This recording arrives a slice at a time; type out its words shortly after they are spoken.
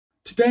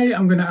Today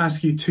I'm going to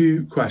ask you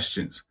two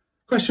questions.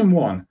 Question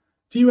 1,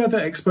 do you ever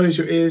expose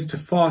your ears to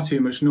far too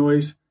much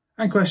noise?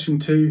 And question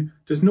 2,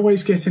 does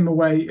noise get in the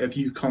way of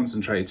you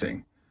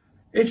concentrating?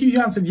 If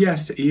you answered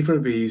yes to either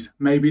of these,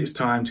 maybe it's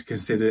time to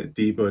consider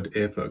dBud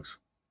earplugs.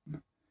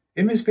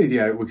 In this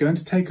video, we're going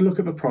to take a look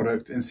at the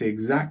product and see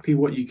exactly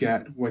what you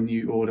get when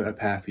you order a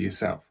pair for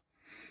yourself.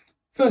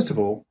 First of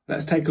all,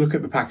 let's take a look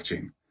at the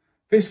packaging.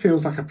 This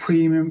feels like a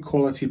premium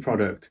quality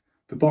product.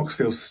 The box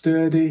feels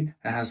sturdy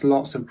and has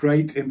lots of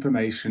great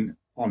information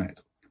on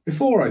it.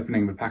 Before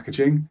opening the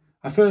packaging,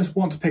 I first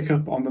want to pick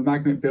up on the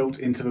magnet built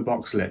into the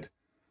box lid.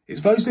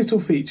 It's those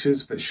little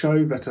features that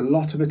show that a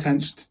lot of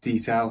attention to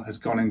detail has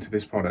gone into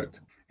this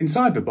product.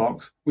 Inside the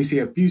box, we see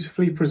a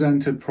beautifully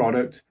presented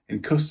product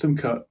in custom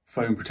cut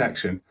foam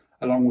protection,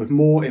 along with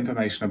more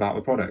information about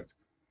the product.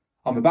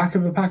 On the back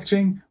of the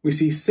packaging, we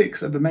see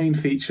 6 of the main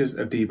features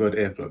of dBud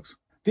earplugs.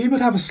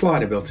 dBud have a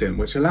slider built in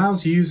which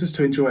allows users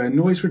to enjoy a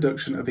noise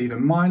reduction of either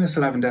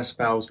 -11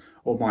 decibels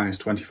or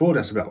 -24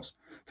 decibels.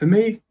 For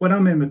me, when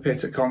I'm in the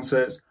pit at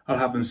concerts, I'll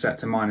have them set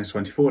to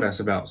 -24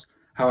 decibels.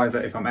 However,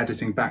 if I'm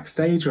editing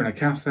backstage or in a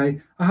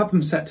cafe, I have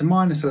them set to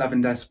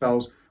 -11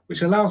 decibels,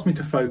 which allows me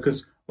to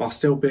focus while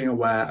still being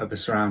aware of the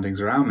surroundings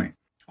around me.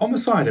 On the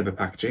side of the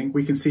packaging,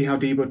 we can see how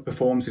dBud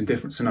performs in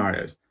different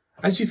scenarios.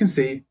 As you can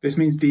see, this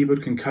means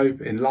dBud can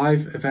cope in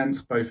live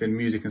events, both in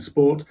music and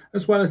sport,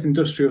 as well as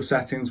industrial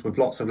settings with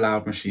lots of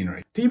loud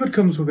machinery. dBud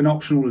comes with an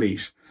optional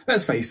leash.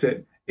 Let's face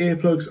it,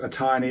 earplugs are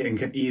tiny and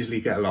can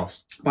easily get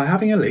lost. By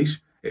having a leash,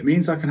 it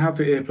means I can have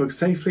the earplugs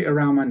safely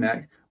around my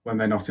neck when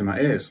they're not in my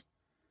ears.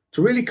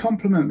 To really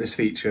complement this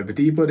feature, the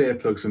dBud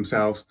earplugs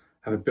themselves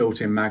have a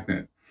built-in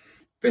magnet.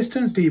 This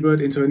turns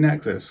dBud into a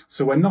necklace,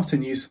 so when not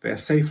in use, they are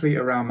safely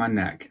around my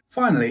neck.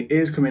 Finally,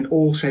 ears come in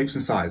all shapes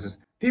and sizes.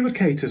 dBud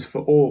caters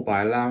for all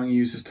by allowing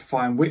users to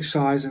find which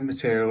size and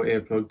material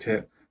earplug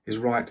tip is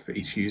right for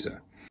each user.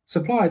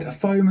 Supplied are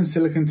foam and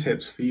silicone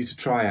tips for you to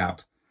try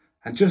out.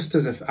 And just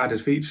as an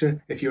added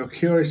feature, if you are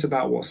curious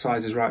about what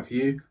size is right for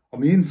you, on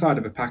the inside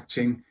of the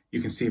packaging,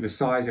 you can see the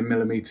size in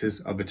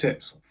millimeters of the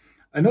tips.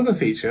 Another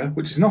feature,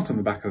 which is not on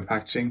the back of the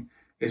packaging,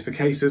 is the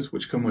cases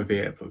which come with the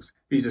earplugs.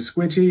 These are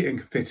squidgy and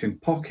can fit in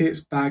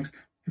pockets, bags,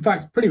 in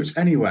fact, pretty much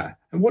anywhere.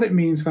 And what it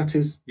means that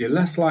is, you're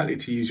less likely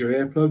to use your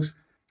earplugs,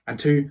 and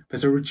 2,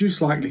 there's a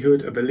reduced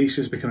likelihood of the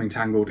leashes becoming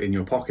tangled in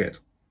your pocket.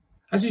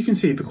 As you can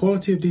see, the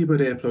quality of dBud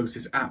earplugs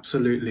is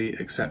absolutely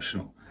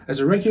exceptional. As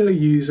a regular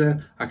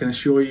user, I can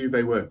assure you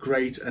they work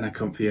great and are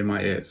comfy in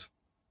my ears.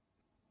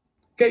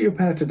 Get your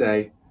pair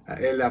today at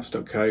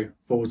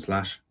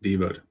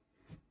earlabs.co/dBud.